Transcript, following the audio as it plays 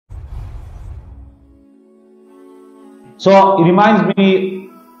So it reminds me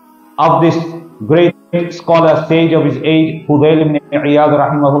of this great scholar, sage of his age, Fudayl ibn Iyad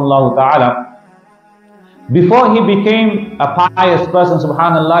rahimahullah ta'ala. Before he became a pious person,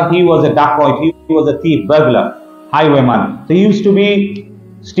 subhanallah, he was a dacoit, he was a thief, burglar, highwayman. So he used to be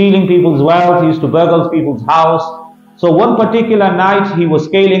stealing people's wealth, he used to burgle people's house. So one particular night, he was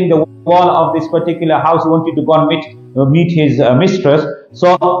scaling the wall of this particular house. He wanted to go and meet his mistress.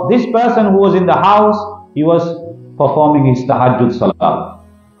 So this person who was in the house, he was performing his tahajjud salah.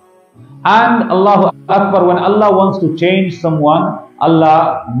 And Allahu Akbar, when Allah wants to change someone,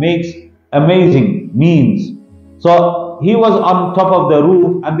 Allah makes amazing means. So he was on top of the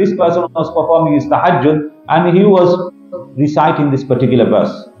roof and this person was performing his tahajjud and he was reciting this particular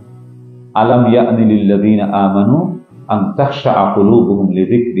verse. Alam ya'ni lilladhina amanu an takhsha'a qulubuhum li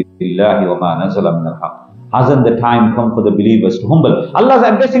dhikrillahi wa ma nazala min al-haq. Hasn't the time come for the believers to humble? Allah is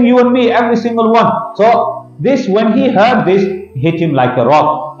addressing you and me, every single one. So this, when he heard this, hit him like a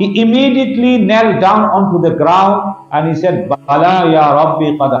rock. He immediately knelt down onto the ground and he said, Bala ya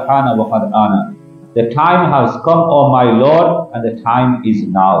Rabbi qad hana wa qad ana. The time has come, O my Lord, and the time is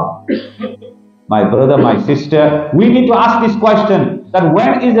now. My brother, my sister, we need to ask this question, that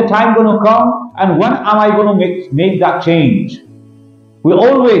when is the time going to come and when am I going to make that change? We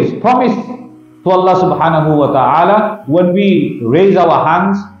always promise to Allah subhanahu wa ta'ala when we raise our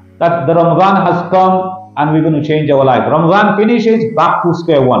hands that the Ramadan has come and we're going to change our life. Ramadan finishes, back to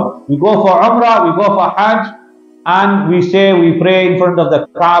square one. We go for Umrah, we go for Hajj, and we say, we pray in front of the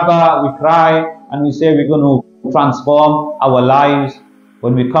Kaaba, we cry, and we say we're going to transform our lives.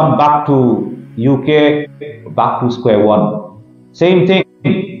 When we come back to UK, back to square one. Same thing.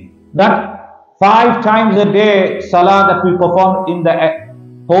 That 5 times a day salah that we perform in the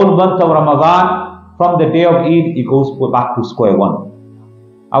whole month of Ramadan, from the day of Eid, it goes back to square one.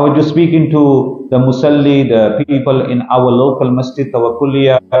 I was just speaking to the musalli, the people in our local masjid, our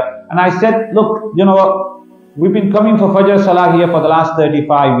kulliyah, and I said, look, you know, we've been coming for Fajr Salah here for the last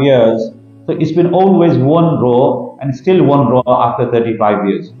 35 years. So it's been always one row and still one row after 35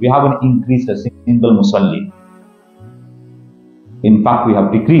 years. We haven't increased a single musalli. In fact, we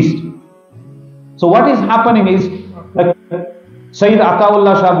have decreased. So what is happening is that Sayyid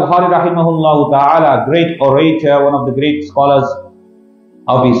Ataullah Shah Bukhari rahimahullah ta'ala, great orator, one of the great scholars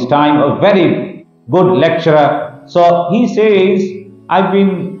of his time, a very good lecturer. So he says, I've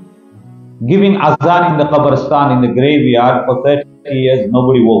been giving azan in the qabristan, in the graveyard for 30 years,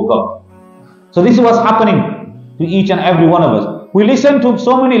 nobody woke up. So this is what's happening to each and every one of us. We listen to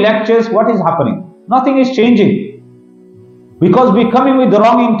so many lectures, what is happening? Nothing is changing. Because we're coming with the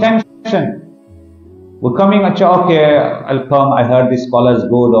wrong intention. We're coming at, okay, I'll come, I heard this scholar is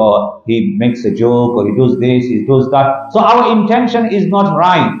good, or he makes a joke, or he does this, he does that. So our intention is not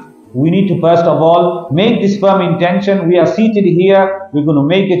right. We need to first of all make this firm intention. We are seated here, we're going to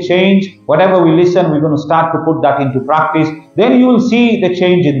make a change. Whatever we listen, we're going to start to put that into practice. Then you will see the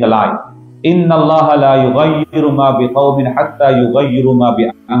change in the life. Inna Allah la yughayyiru ma biqawmin hatta yughayyiru ma bi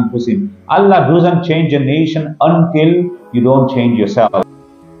anfusihim. Allah doesn't change a nation until you don't change yourself.